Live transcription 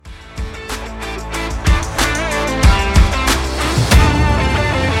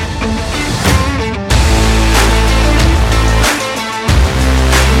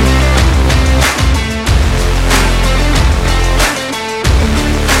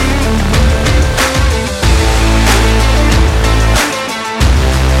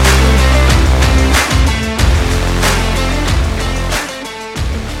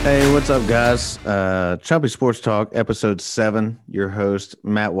what's up, guys? Chumpy Sports Talk, episode 7. Your host,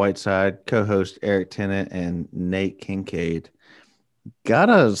 Matt Whiteside, co-host Eric Tennant, and Nate Kincaid. Got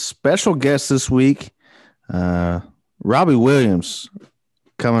a special guest this week, Robbie Williams,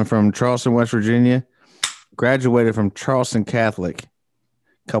 coming from Charleston, West Virginia. Graduated from Charleston Catholic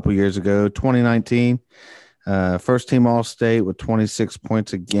a couple years ago, 2019. First team All-State with 26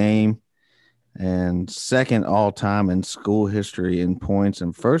 points a game. And second all-time in school history in points,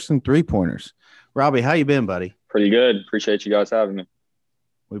 and first in three-pointers. Robbie, how you been, buddy? Pretty good. Appreciate you guys having me.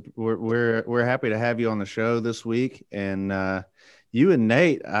 We're happy to have you on the show this week. And you and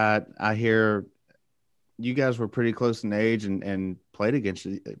Nate, I hear you guys were pretty close in age and played against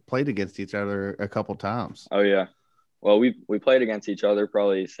each other a couple times. Oh yeah. Well, we played against each other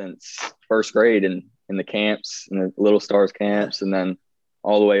probably since first grade in the camps, in the Little Stars camps, and then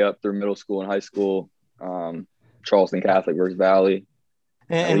all the way up through middle school and high school, Charleston Catholic versus Valley.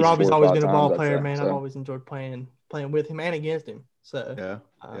 And Robbie's always been a ball player, man. I've always enjoyed playing with him and against him. So yeah.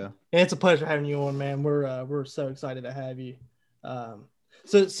 And it's a pleasure having you on, man. We're so excited to have you.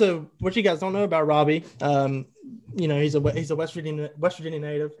 So what you guys don't know about Robbie, he's a West Virginia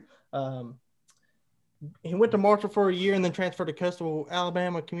native. He went to Marshall for a year and then transferred to Coastal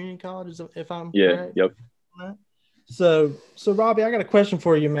Alabama Community College, if I'm correct. Yep. So Robbie, I got a question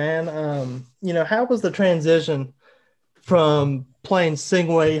for you, man. How was the transition from playing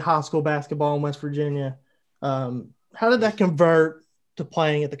single A high school basketball in West Virginia? How did that convert to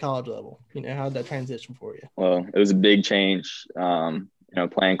playing at the college level? How did that transition for you? Well, it was a big change.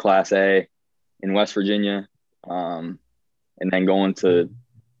 Playing Class A in West Virginia, and then going to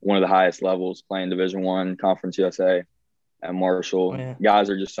one of the highest levels, playing Division I, Conference USA at Marshall. Oh, yeah. Guys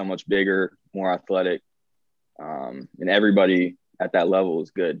are just so much bigger, more athletic. And everybody at that level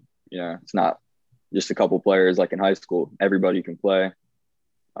is good. It's not just a couple players like in high school. Everybody can play.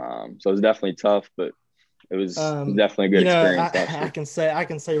 So it was definitely tough, but it was definitely a good experience. I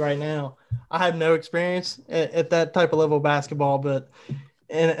can say right now, I have no experience at that type of level of basketball, but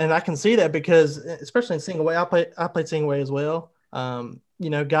I can see that because especially in single way, I played single way as well. There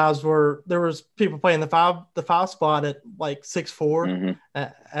was people playing the five spot at like 6'4"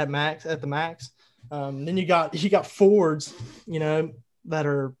 at the max. Then you got forwards, that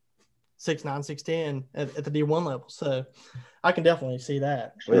are 6'9", 6'10" at the D1 level. So I can definitely see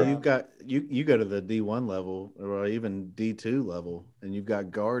that. Well, you've got you go to the D1 level or even D2 level, and you've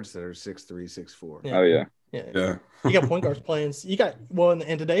got guards that are 6'3", 6'4". Yeah. Oh yeah. Yeah. You got point guards playing.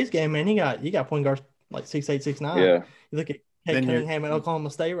 In today's game, man, you got point guards like 6'8", 6'9". Yeah. You look at Kate Cunningham at Oklahoma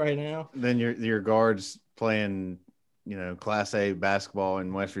State right now. Then your guards playing, Class A basketball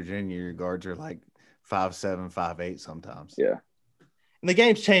in West Virginia. Your guards are like 5'7", 5'8" sometimes. Yeah. And the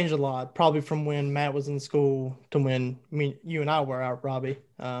game's changed a lot, probably from when Matt was in school to when you and I were out, Robbie,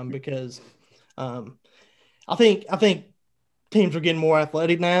 because I think teams are getting more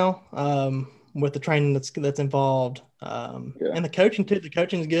athletic now with the training that's involved, and the coaching too. The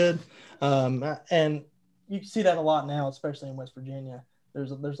coaching's good, and you see that a lot now, especially in West Virginia.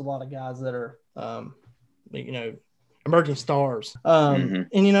 There's a lot of guys that are emerging stars. And,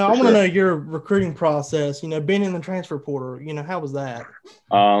 I want to know your recruiting process, being in the transfer portal, how was that?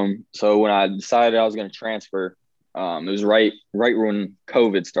 So when I decided I was going to transfer, it was right when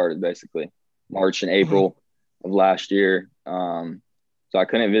COVID started, basically March and April of last year. So I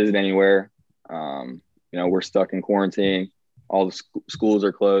couldn't visit anywhere. We're stuck in quarantine. All the schools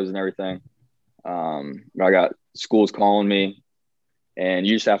are closed and everything. I got schools calling me, and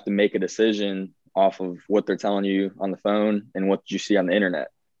you just have to make a decision off of what they're telling you on the phone and what you see on the internet.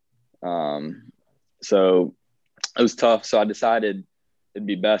 So it was tough. So I decided it'd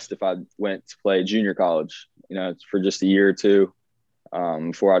be best if I went to play junior college, for just a year or two,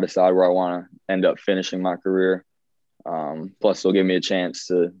 before I decide where I want to end up finishing my career. Plus it'll give me a chance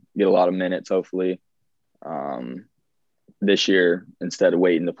to get a lot of minutes, hopefully, this year instead of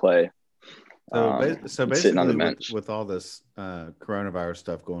waiting to play. So basically, sitting on the bench. With all this coronavirus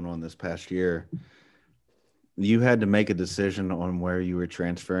stuff going on this past year, you had to make a decision on where you were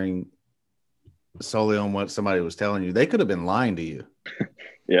transferring solely on what somebody was telling you. They could have been lying to you.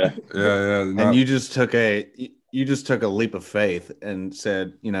 Yeah. And you just took a leap of faith and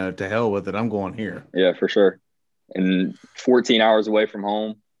said, to hell with it, I'm going here. Yeah, for sure. And 14 hours away from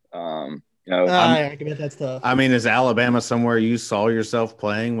home. I can bet that's tough. I mean, is Alabama somewhere you saw yourself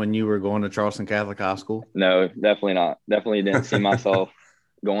playing when you were going to Charleston Catholic High School? No, definitely not. Definitely didn't see myself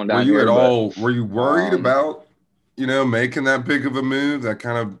going down. Were you worried about, making that big of a move, that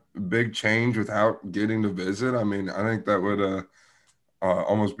kind of big change without getting to visit? I mean, I think that would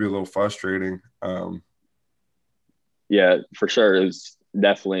almost be a little frustrating. Yeah, for sure. It was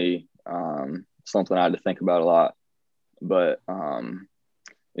definitely something I had to think about a lot. But when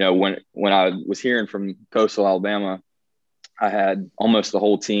I was hearing from Coastal Alabama, I had almost the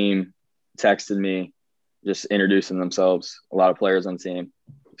whole team texted me, just introducing themselves. A lot of players on the team,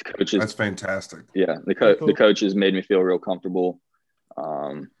 coaches. That's fantastic. Yeah, the coaches made me feel real comfortable.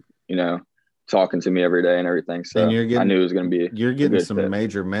 Talking to me every day and everything. So I knew it was going to be. You're getting some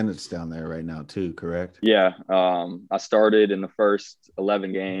major minutes down there right now too, correct? Yeah. I started in the first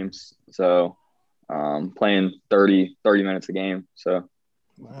 11 games, so playing 30 minutes a game. So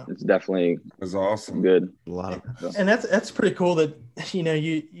wow. It's definitely awesome. Good. A lot of, and that's pretty cool that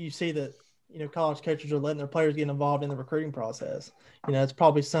you see that college coaches are letting their players get involved in the recruiting process. It's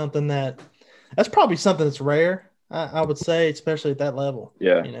probably something that's rare. I would say, especially at that level.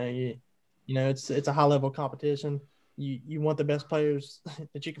 Yeah. It's a high level competition. You want the best players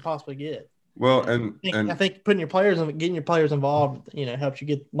that you can possibly get. Well, I think putting your players and getting your players involved, helps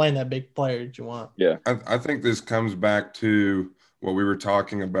you land that big player that you want. Yeah. I think this comes back to what we were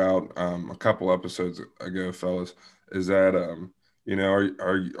talking about a couple episodes ago, fellas, is that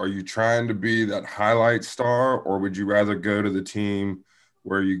are you trying to be that highlight star, or would you rather go to the team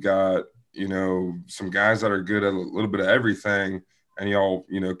where you got some guys that are good at a little bit of everything, and y'all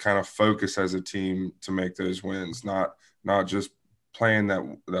kind of focus as a team to make those wins, not just playing that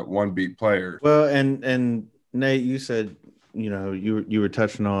one beat player. Well, and Nate, you said you were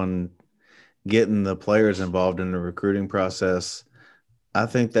touching on getting the players involved in the recruiting process. I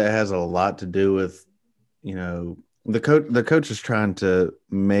think that has a lot to do with the coach is trying to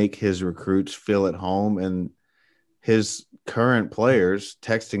make his recruits feel at home, and his current players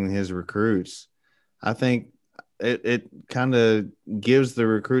texting his recruits. I think it kind of gives the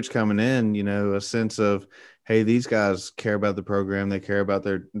recruits coming in, a sense of, hey, these guys care about the program. They care about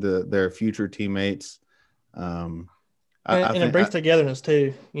their future teammates. And it brings togetherness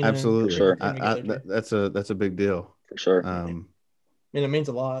too. Absolutely. Sure. That's a big deal. For sure. And it means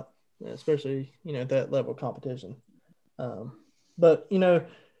a lot, especially, at that level of competition. But,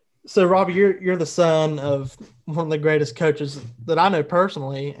 so Robbie, you're the son of one of the greatest coaches that I know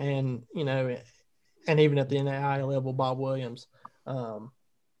personally, and, and even at the NAIA level, Bob Williams.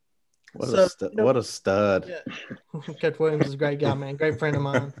 What a stud. Yeah. Coach Williams is a great guy, man. Great friend of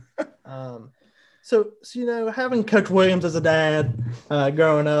mine. So having Coach Williams as a dad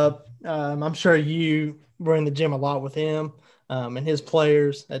growing up, I'm sure you were in the gym a lot with him and his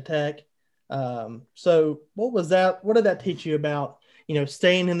players at Tech. So what was that? What did that teach you about,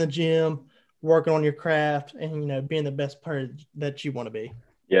 staying in the gym, working on your craft, and, being the best player that you want to be?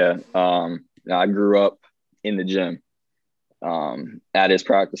 Yeah. I grew up in the gym, at his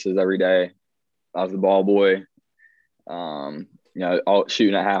practices every day. I was the ball boy. All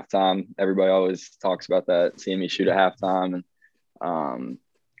shooting at halftime. Everybody always talks about that, seeing me shoot at halftime, and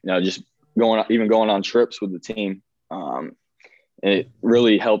just going on trips with the team. It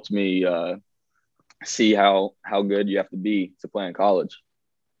really helped me see how good you have to be to play in college.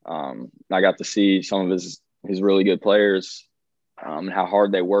 I got to see some of his really good players and how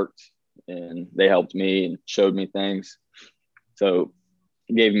hard they worked, and they helped me and showed me things. So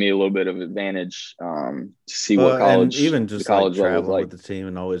it gave me a little bit of advantage to see what college, and even just college like traveling with the team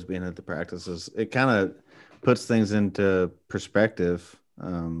and always being at the practices, it kind of puts things into perspective.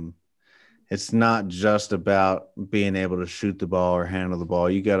 It's not just about being able to shoot the ball or handle the ball.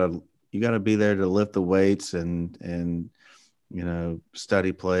 You gotta be there to lift the weights and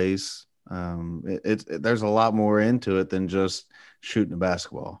study plays. There's a lot more into it than just shooting a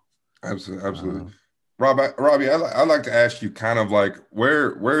basketball. Absolutely. Robbie, I'd like to ask you kind of like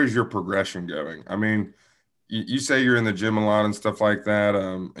where is your progression going? I mean, you say you're in the gym a lot and stuff like that.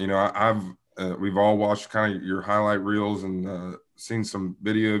 We've all watched kind of your highlight reels and seen some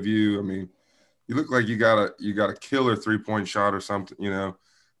video of you. I mean, you look like you got a killer 3-point shot or something.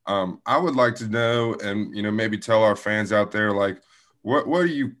 I would like to know, and maybe tell our fans out there, like, what are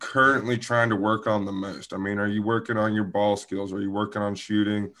you currently trying to work on the most? I mean, are you working on your ball skills? Are you working on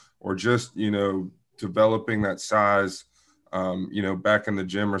shooting, or just developing that size, back in the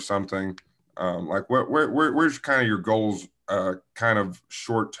gym or something? Like where's kind of your goals, kind of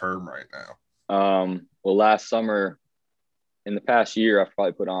short term right now? Well, last summer, in the past year, I've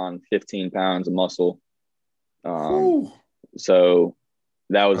probably put on 15 pounds of muscle. So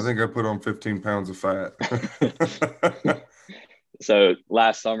that was. I think I put on 15 pounds of fat. So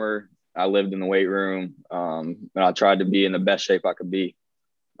last summer, I lived in the weight room, and I tried to be in the best shape I could be.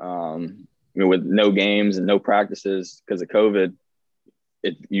 With no games and no practices because of COVID,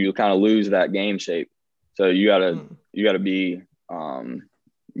 you kind of lose that game shape. So you gotta be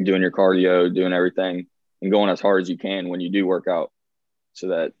doing your cardio, doing everything, and going as hard as you can when you do work out, so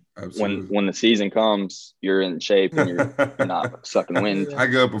that Absolutely. when the season comes, you're in shape and you're not sucking wind. Yeah. I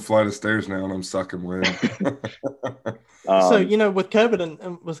go up a flight of stairs now and I'm sucking wind. So with COVID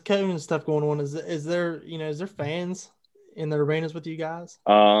and with COVID and stuff going on, is there fans in the arenas with you guys?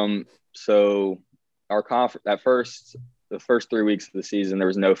 So our conference the first 3 weeks of the season there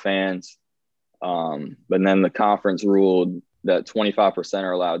was no fans, but then the conference ruled that 25%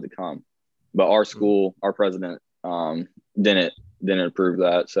 are allowed to come, but our school, our president, didn't approve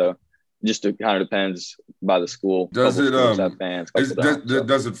that. So just it kind of depends by the school. Does it have fans?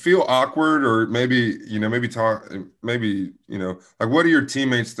 Does it feel awkward, or maybe like what do your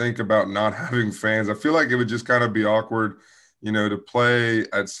teammates think about not having fans? I feel like it would just kind of be awkward, to play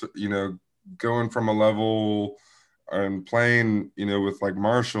at going from a level and playing with like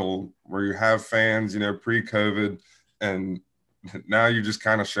Marshall where you have fans pre-COVID, and now you're just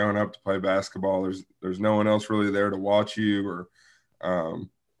kind of showing up to play basketball. There's no one else really there to watch you, or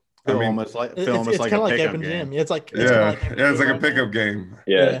almost like It's a kind of like pickup open game. gym. It's like it's like a pickup game.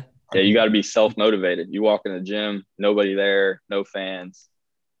 Yeah. You got to be self-motivated. You walk in the gym, nobody there, no fans,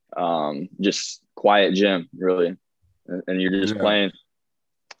 just quiet gym, really, and you're just playing.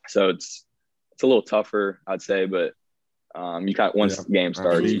 So it's a little tougher, I'd say, but you once the game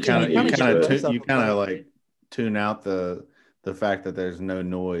starts, you kind of like tune out the fact that there's no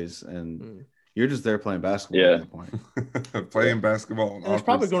noise and you're just there playing basketball at that point. Playing basketball. And there's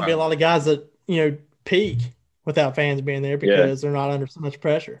probably going to be a lot of guys that peak without fans being there because they're not under so much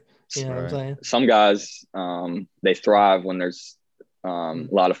pressure. You know what I'm saying? Some guys, they thrive when there's a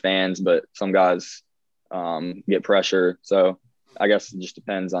lot of fans, but some guys get pressure. So I guess it just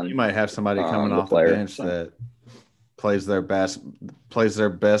depends on. You might have somebody coming off the bench that plays their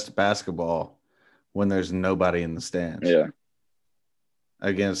best basketball when there's nobody in the stands. Yeah.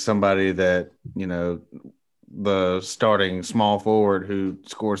 Against somebody that, the starting small forward who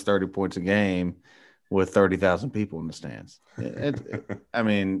scores 30 points a game with 30,000 people in the stands. I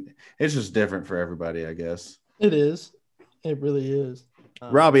mean, it's just different for everybody, I guess. It is. It really is.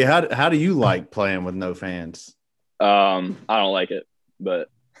 Robbie, how do you like playing with no fans? I don't like it, but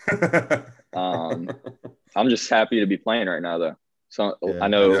I'm just happy to be playing right now, though. So I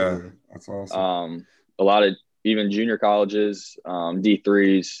know that's awesome. A lot of even junior colleges,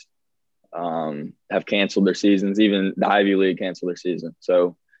 D3s, have canceled their seasons. Even the Ivy League canceled their season.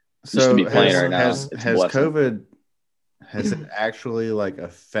 So just to be playing right now, has COVID, has it actually like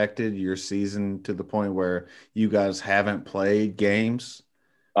affected your season to the point where you guys haven't played games?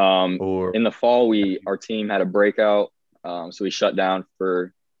 Or in the fall, our team had a breakout, so we shut down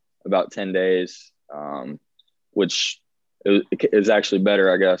for about 10 days, which is actually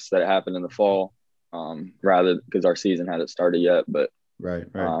better, I guess, that it happened in the fall. Rather because our season hadn't started yet, but right.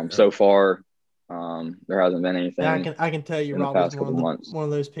 So far, there hasn't been anything. Yeah, I can tell you, Rob, one of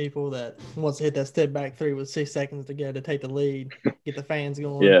those people that wants to hit that step back three with 6 seconds to go to take the lead, get the fans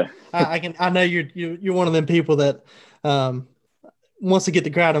going. Yeah, I know you're one of them people that wants to get the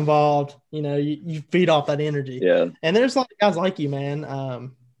crowd involved. You feed off that energy. Yeah, and there's a lot of guys like you, man,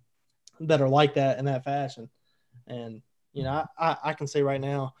 that are like that in that fashion. And I can say right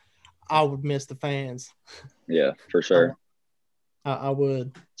now, I would miss the fans. Yeah, for sure. I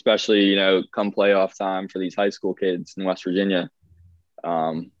would. Especially, come playoff time for these high school kids in West Virginia,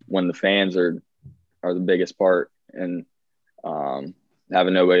 when the fans are the biggest part, and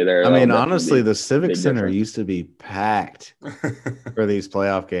having nobody there. I mean, honestly, the Civic Center used to be packed for these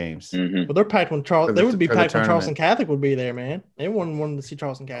playoff games. Mm-hmm. Well, they're packed when they would be packed when Charleston Catholic would be there, man. Everyone wanted to see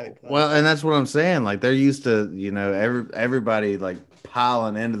Charleston Catholic play. Well, and that's what I'm saying. Like they're used to, everybody like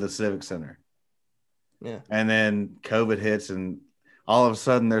piling into the Civic Center. Yeah. And then COVID hits and all of a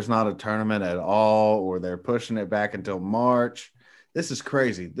sudden there's not a tournament at all, or they're pushing it back until March. This is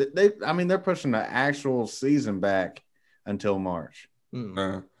crazy. They're pushing the actual season back until March.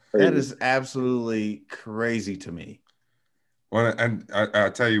 That is absolutely crazy to me. Well, and I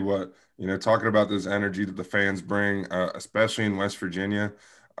tell you what, talking about this energy that the fans bring, especially in West Virginia,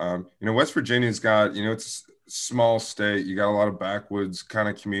 West Virginia's got, it's a small state. You got a lot of backwoods kind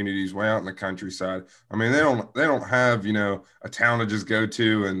of communities way out in the countryside. I mean, they don't have, a town to just go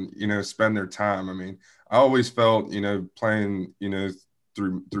to and, spend their time. I mean, I always felt, playing,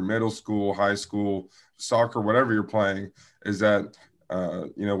 through middle school, high school, soccer, whatever you're playing, is that,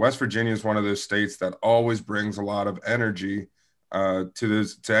 West Virginia is one of those states that always brings a lot of energy to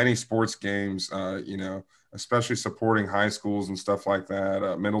any sports games, especially supporting high schools and stuff like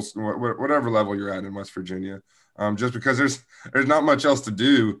that, middle school, whatever level you're at in West Virginia, just because there's not much else to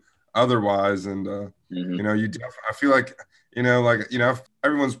do otherwise. And, I feel like,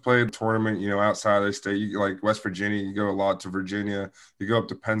 everyone's played a tournament, outside of the state. You, like West Virginia, you go a lot to Virginia, you go up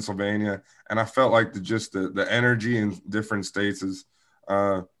to Pennsylvania. And I felt like the energy in different states is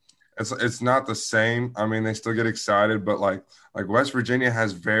it's not the same. I mean, they still get excited, but like West Virginia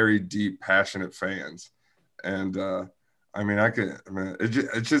has very deep, passionate fans. And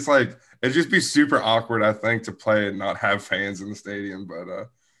it's just like, it'd just be super awkward, I think, to play and not have fans in the stadium. But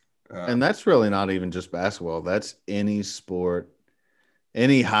and that's really not even just basketball. That's any sport,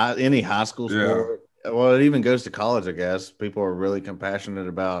 any high school sport. Yeah. Well, it even goes to college, I guess. People are really compassionate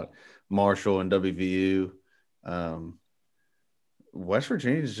about Marshall and WVU. West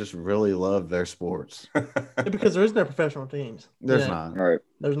Virginians just really love their sports. Because there is no professional teams. There's not. Right.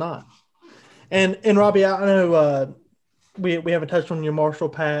 There's not. And Robbie, I know we haven't touched on your Marshall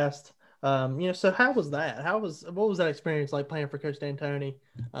past. So how was that? What was that experience like playing for Coach D'Antoni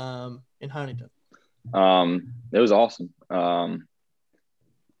in Huntington? It was awesome. It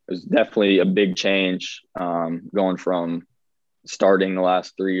was definitely a big change going from starting the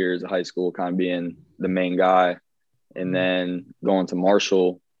last 3 years of high school, kind of being the main guy, and then going to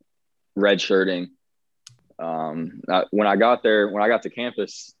Marshall, redshirting. When I got to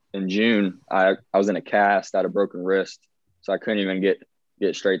campus in June, I was in a cast, I had a broken wrist, so I couldn't even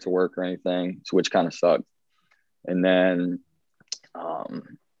get straight to work or anything, which kind of sucked. And then,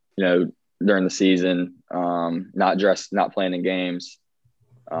 during the season, not playing in games,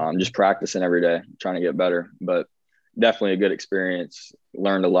 just practicing every day, trying to get better. But definitely a good experience.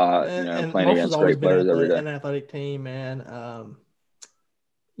 Learned a lot, and playing against great players every day. An athletic team, man.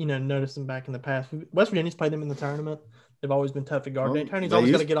 Noticing back in the past, West Virginia's played them in the tournament. They've always been tough to guard. D'Antoni's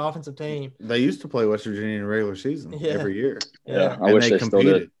always got a good offensive team. They used to play West Virginia in regular season every year. Yeah, I wish they still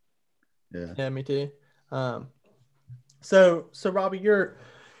did. Yeah, me too. So Robbie, you're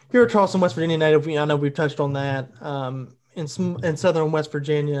a Charleston, West Virginia native. I know we've touched on that. In southern West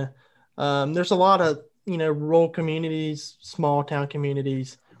Virginia, there's a lot of rural communities, small town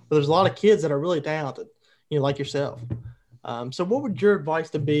communities, but there's a lot of kids that are really talented, like yourself. So what would your advice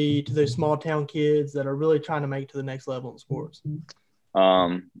be to those small town kids that are really trying to make it to the next level in sports?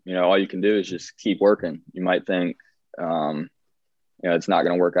 All you can do is just keep working. You might think, it's not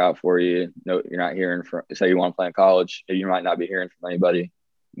going to work out for you. No, you're not hearing from, say you want to play in college, you might not be hearing from anybody,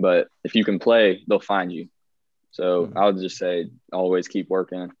 but if you can play, they'll find you. So I would just say, always keep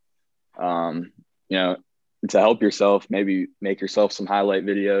working. To help yourself, maybe make yourself some highlight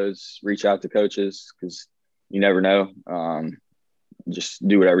videos, reach out to coaches, because you never know. Just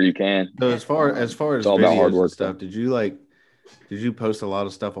do whatever you can. So as far as it's all about hard work stuff, did you post a lot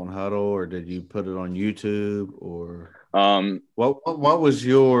of stuff on Huddle, or did you put it on YouTube, or what was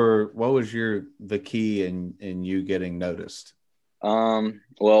the key in you getting noticed?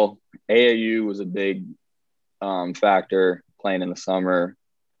 Well, AAU was a big factor, playing in the summer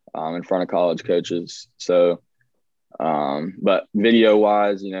in front of college coaches. So but video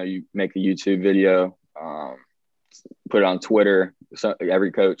wise, you make a YouTube video, put it on Twitter. So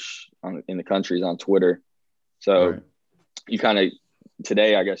every coach in the country is on Twitter. So right. You kind of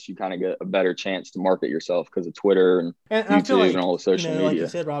today, I guess you kind of get a better chance to market yourself because of Twitter and YouTube and all the social media. Like you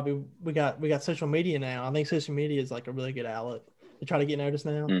said, Robbie, we got social media now. I think social media is like a really good outlet to try to get noticed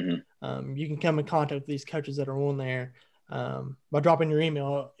now. Mm-hmm. You can come in contact with these coaches that are on there by dropping your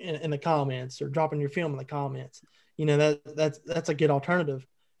email in the comments or dropping your film in the comments. That's a good alternative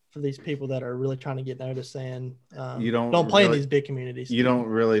for these people that are really trying to get noticed and you don't play in these big communities. You don't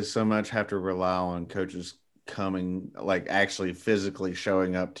really so much have to rely on coaches coming, like actually physically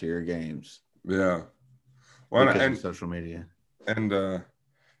showing up to your games. Yeah. Well, and social media. And,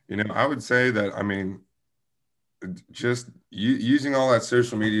 I would say that, just using all that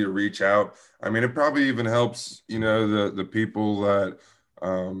social media to reach out. It probably even helps, the people that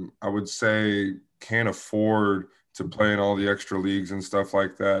I would say can't afford to play in all the extra leagues and stuff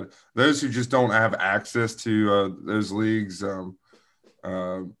like that. Those who just don't have access to those leagues, or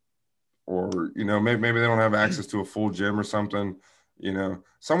maybe they don't have access to a full gym or something,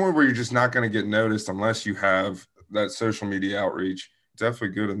 somewhere where you're just not going to get noticed unless you have that social media outreach.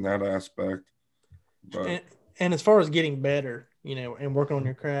 Definitely good in that aspect. But and as far as getting better, and working on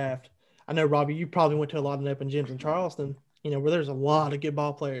your craft, I know, Robbie, you probably went to a lot of open gyms in Charleston, where there's a lot of good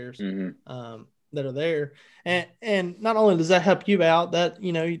ball players that are there. And not only does that help you out, that,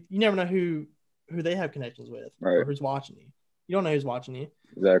 you never know who they have connections with, right, or who's watching you. You don't know who's watching you.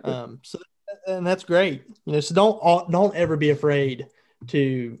 Exactly. And that's great. So don't ever be afraid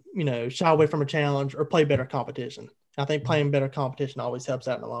to, shy away from a challenge or play better competition. I think playing better competition always helps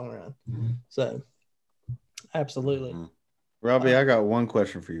out in the long run. So absolutely. Robbie, I got one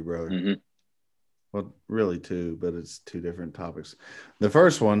question for you, brother. Mm-hmm. Well, really two, but it's two different topics. The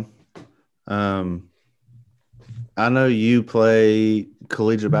first one, I know you play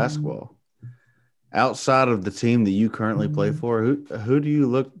collegiate basketball. Outside of the team that you currently play for, who do you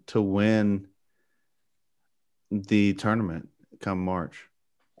look to win the tournament come March?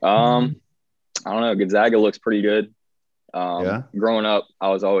 I don't know. Gonzaga looks pretty good. Yeah. Growing up, I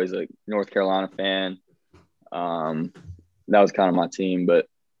was always a North Carolina fan. That was kind of my team. But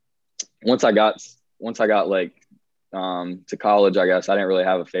once I got like to college, I guess I didn't really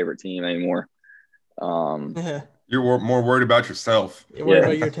have a favorite team anymore. Yeah. You're more worried about yourself. You're worried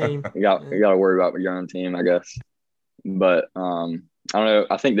about your team. You got to worry about your own team, I guess. But I don't know.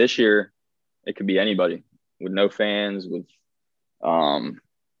 I think this year it could be anybody with no fans,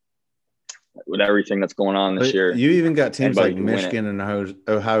 with everything that's going on this year. You even got teams anybody like can win Michigan and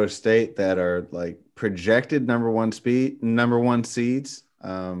Ohio State that are like projected number one seeds.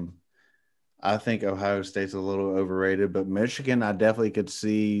 I think Ohio State's a little overrated, but Michigan I definitely could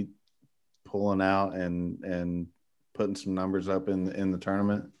see pulling out and putting some numbers up in the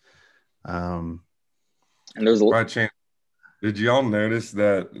tournament. And there's By chance, did y'all notice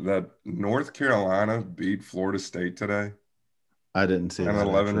that North Carolina beat Florida State today? I didn't see An that,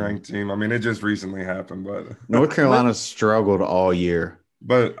 11 actually. ranked team. I mean, it just recently happened, but North Carolina struggled all year.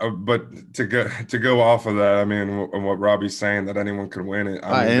 But to go off of that, I mean, and what Robbie's saying that anyone could win it.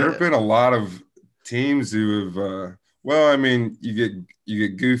 I mean, there have been a lot of teams who have. Well, I mean, you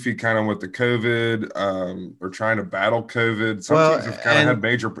get goofy kind of with the COVID, or trying to battle COVID. Some teams have kind of had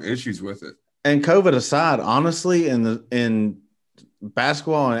major issues with it. And COVID aside, honestly, in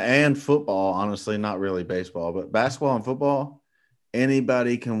basketball and football, honestly, not really baseball, but basketball and football,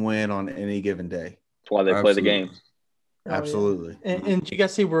 anybody can win on any given day. That's why they play the games. Absolutely. Yeah. And you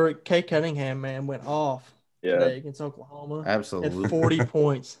guys see where Kay Cunningham, man, went off today against Oklahoma. Absolutely. At 40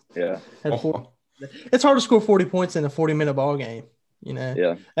 points. Yeah. It's hard to score 40 points in a 40-minute ball game, you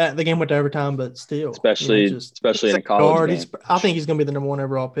know. Yeah. The game went to overtime, but still. Especially in a college game. I think he's going to be the number one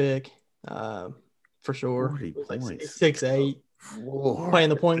overall pick, for sure. 40 points. Like 6'8", playing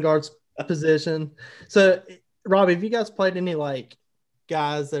the point guard's position. So, Robbie, have you guys played any, like,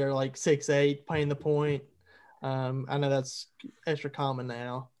 guys that are, like, 6'8", playing the point? I know that's extra common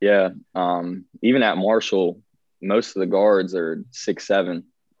now. Yeah. Even at Marshall, most of the guards are 6'7"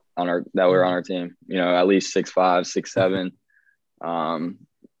 that were on our team. You know, at least 6'5", 6'7".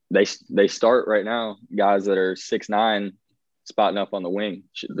 They start right now guys that are 6'9", spotting up on the wing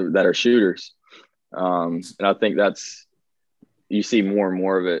that are shooters. And I think you see more and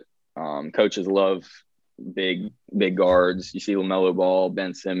more of it. Coaches love big guards. You see LaMelo Ball,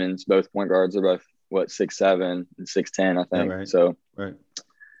 Ben Simmons, both point guards are both 6'7" and 6'10", I think. Yeah, right. So right.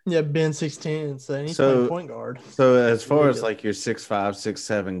 Yeah, Ben 6'10", so he's playing point guard. So as far as like your 6'5",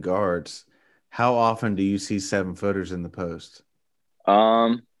 6'7" guards, how often do you see 7-footers in the post?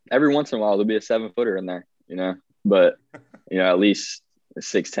 Every once in a while there'll be a 7-footer in there, you know, but you know, at least a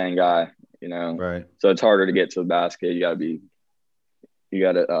 6'10" guy, you know. Right. So it's harder to get to the basket. You gotta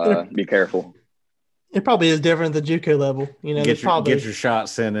be careful. It probably is different at the JUCO level, you know. Get your shot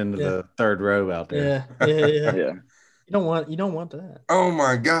sent into the third row out there. Yeah. You don't want that. Oh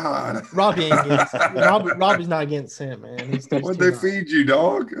my God. Robbie's not getting sent, man. What'd they feed you,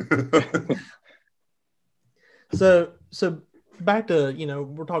 dog? So back to, you know,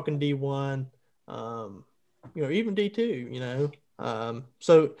 we're talking D1, you know, even D2, you know.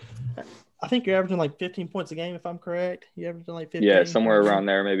 So I think you're averaging like 15 points a game, if I'm correct. You averaging like 15? Yeah, somewhere around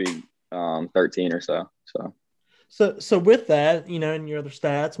there, maybe 13 or so. So with that, you know, and your other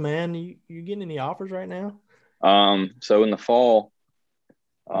stats, man, you getting any offers right now? So in the fall,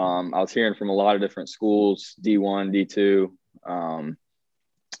 I was hearing from a lot of different schools, D1, D2, and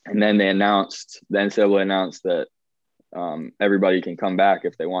then the NCAA announced that everybody can come back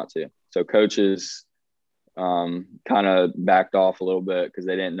if they want to. So coaches kind of backed off a little bit because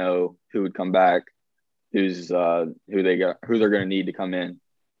they didn't know who would come back, who they're going to need to come in.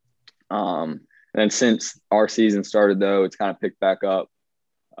 And since our season started, though, it's kind of picked back up.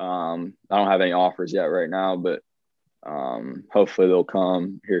 I don't have any offers yet right now, but hopefully they'll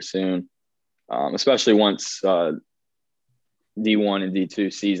come here soon, especially once D1 and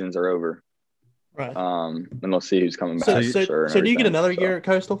D2 seasons are over. Right. And they'll see who's coming back. So do you get another year at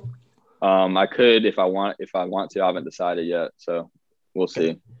Coastal? I could if I want to. I haven't decided yet, so we'll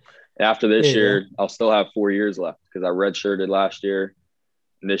see. After this year, I'll still have 4 years left because I redshirted last year.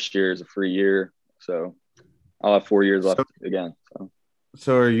 And this year is a free year, so I'll have 4 years left again.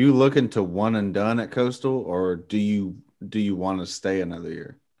 So are you looking to one and done at Coastal, or do you want to stay another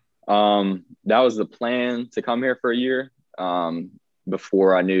year? That was the plan, to come here for a year.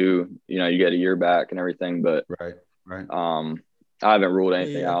 before I knew, you get a year back and everything. But Right. I haven't ruled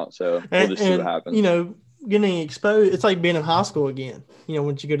anything Yeah. out, so we'll just see what happens. Getting exposed, it's like being in high school again.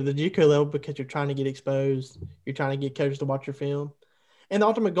 Once you go to the JUCO level, because you're trying to get exposed, you're trying to get coaches to watch your film. And the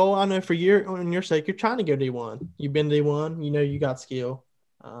ultimate goal, I know on your sake, you're trying to go D1. You've been D1, you got skill.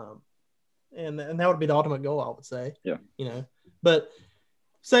 And that would be the ultimate goal, I would say. Yeah. But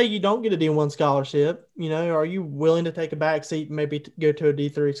say you don't get a D1 scholarship, are you willing to take a back seat and maybe go to a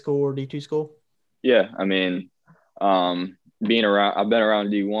D3 school or D2 school? Yeah. I mean, I've been around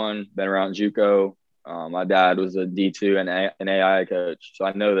D1, been around JUCO. My dad was a D2 and an AI coach, so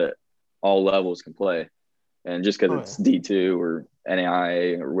I know that all levels can play. And just because it's D2 or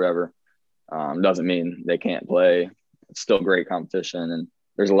NAIA or whatever, doesn't mean they can't play. It's still great competition, and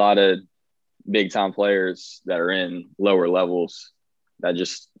there's a lot of big time players that are in lower levels that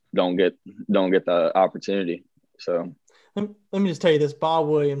just don't get the opportunity. So let me just tell you this: Bob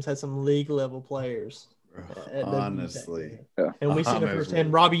Williams had some league level players. Honestly, yeah. And we've seen it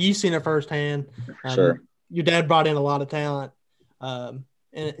firsthand. Robbie, you've seen it firsthand. Sure. Your dad brought in a lot of talent,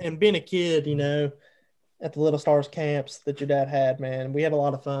 and being a kid, at the Little Stars camps that your dad had, man, we had a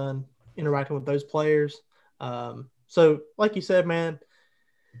lot of fun interacting with those players. So, like you said, man,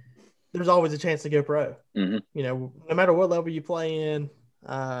 there's always a chance to go pro. Mm-hmm. No matter what level you play in,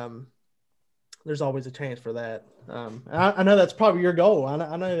 there's always a chance for that. I know that's probably your goal.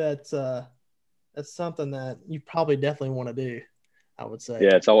 I know that's something that you probably definitely want to do, I would say.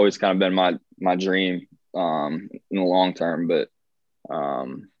 Yeah, it's always kind of been my dream in the long term. But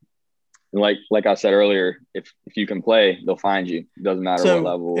like I said earlier, if you can play, they'll find you. It doesn't matter what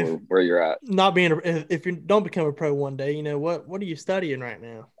level or where you're at. If you don't become a pro one day, what are you studying right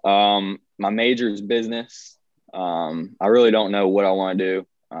now? My major is business. I really don't know what I want to do.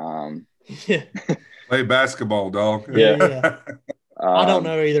 Yeah. Play basketball, dog. Yeah. I don't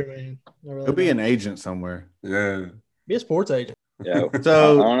know either, man. He'll be an agent somewhere. Yeah. Be a sports agent. Yeah.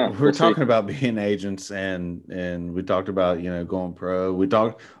 So we're talking about being agents, and we talked about going pro. We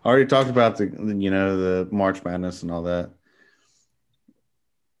already talked about the March Madness and all that.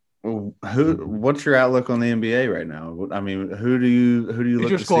 What's your outlook on the NBA right now? I mean, who do you look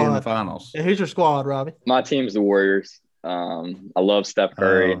to see in the finals? Yeah, who's your squad, Robbie? My team's the Warriors. I love Steph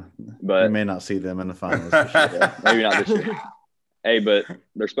Curry, but you may not see them in the finals. For sure. Yeah, maybe not this year. Hey, but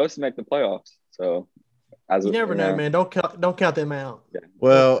they're supposed to make the playoffs, so you never know, man. Don't count them out. Yeah.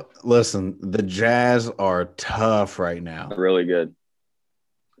 Well, listen, the Jazz are tough right now. They're really good.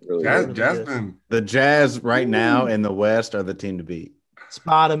 Jasmine. The Jazz right now in the West are the team to beat.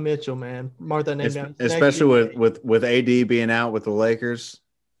 Spider Mitchell, man. Mark that name down. Especially with AD being out with the Lakers.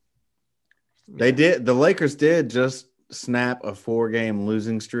 The Lakers did just snap a 4-game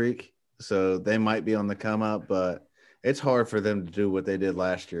losing streak, so they might be on the come up, but it's hard for them to do what they did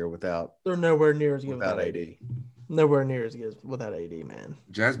last year without. They're nowhere near as good without AD. Nowhere near as good without AD, man.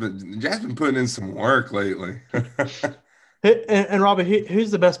 Jasmine putting in some work lately. and Robbie, who's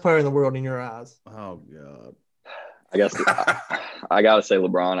the best player in the world in your eyes? Oh God. I guess I gotta say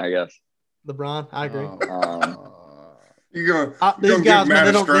LeBron. I guess LeBron. I agree. These guys, man,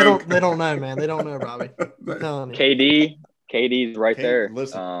 they don't know, man. They don't know, Robbie. KD's right there.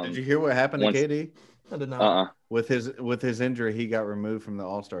 Listen, did you hear what happened to KD? I did not. With his injury, he got removed from the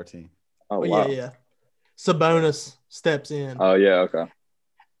All-Star team. Oh wow. Yeah. Sabonis steps in. Oh yeah, okay.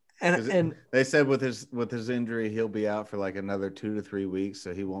 And they said with his injury, he'll be out for like another 2 to 3 weeks,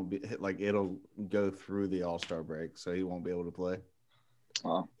 so he won't be it'll go through the All-Star break, so he won't be able to play.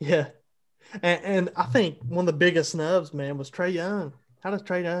 Oh. Yeah. And I think one of the biggest snubs, man, was Trae Young. How does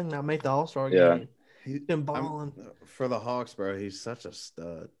Trae Young not make the All-Star game? He's been balling. For the Hawks, bro, he's such a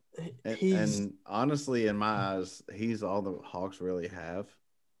stud. And honestly, in my eyes, he's all the Hawks really have.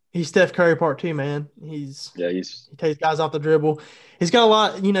 He's Steph Curry part 2, man. He takes guys off the dribble. He's got a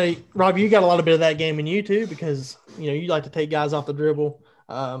lot, Rob, you got a lot of bit of that game in you too, because you like to take guys off the dribble.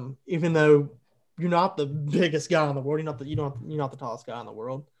 Even though you're not the biggest guy in the world, you're not the tallest guy in the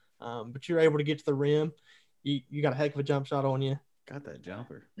world. But you're able to get to the rim. You got a heck of a jump shot on you. Got that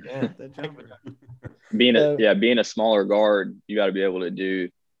jumper. Yeah, that jumper. Being a smaller guard, you got to be able to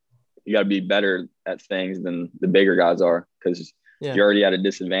you got to be better at things than the bigger guys are, because you're already at a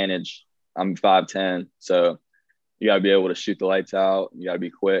disadvantage. I'm 5'10", so you got to be able to shoot the lights out. You got to be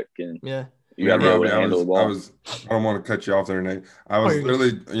quick, and you got to be able to handle the ball. I don't want to cut you off there, Nate. I was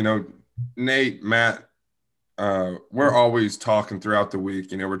literally, Nate, Matt, we're always talking throughout the week.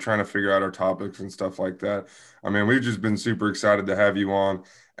 We're trying to figure out our topics and stuff like that. I mean, we've just been super excited to have you on.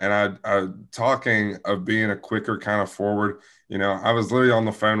 And I talking of being a quicker kind of forward, I was literally on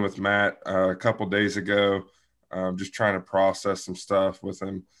the phone with Matt a couple days ago. just trying to process some stuff with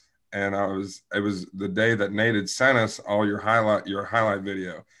him. And it was the day that Nate had sent us all your highlight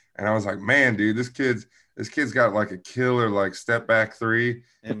video. And I was like, man, dude, this kid's got like a killer, like step back three.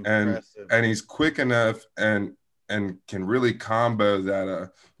 Impressive. And he's quick enough and can really combo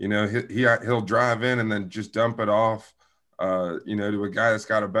that, he'll drive in and then just dump it off, to a guy that's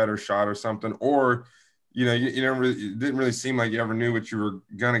got a better shot or something. Or, you it didn't really seem like you ever knew what you were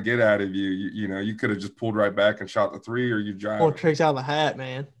going to get out of you. You could have just pulled right back and shot the three, or you drive. More tricks out of the hat,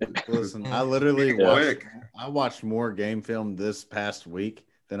 man. Listen, I watched more game film this past week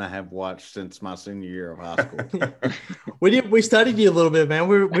than I have watched since my senior year of high school. We studied you a little bit, man.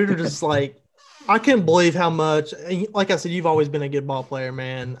 We were just like, I couldn't believe how much, like I said, you've always been a good ball player,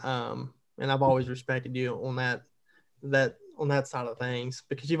 man. And I've always respected you on that side of things,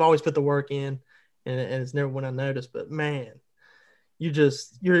 because you've always put the work in. And it's never went unnoticed, but man,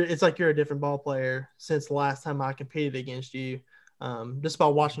 it's like you're a different ball player since the last time I competed against you. Just by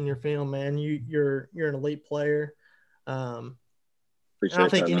watching your film, man, you're an elite player. I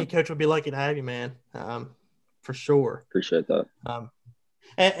think any coach would be lucky to have you, man. For sure. Appreciate that.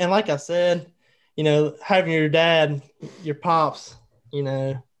 And like I said, having your dad, your pops,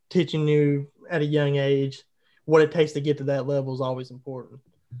 teaching you at a young age what it takes to get to that level is always important.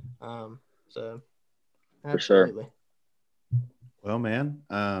 So. Absolutely. For sure. Well, man,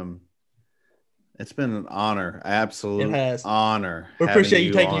 it's been an honor, absolute honor. We appreciate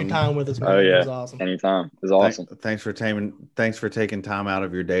you taking your time with us, man. Oh yeah, it was awesome. Anytime. It was awesome. Thanks for taking time out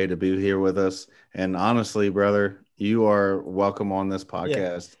of your day to be here with us. And honestly, brother, you are welcome on this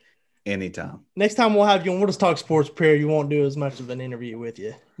podcast anytime. Next time we'll have you on. We'll just talk sports prayer. You won't do as much of an interview with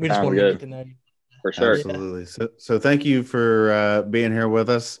you. We just want to get to know you. For sure. Absolutely. So thank you for being here with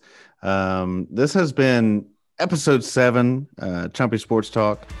us. This has been episode 7, Chumpy Sports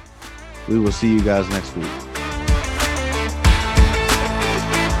Talk. We will see you guys next week.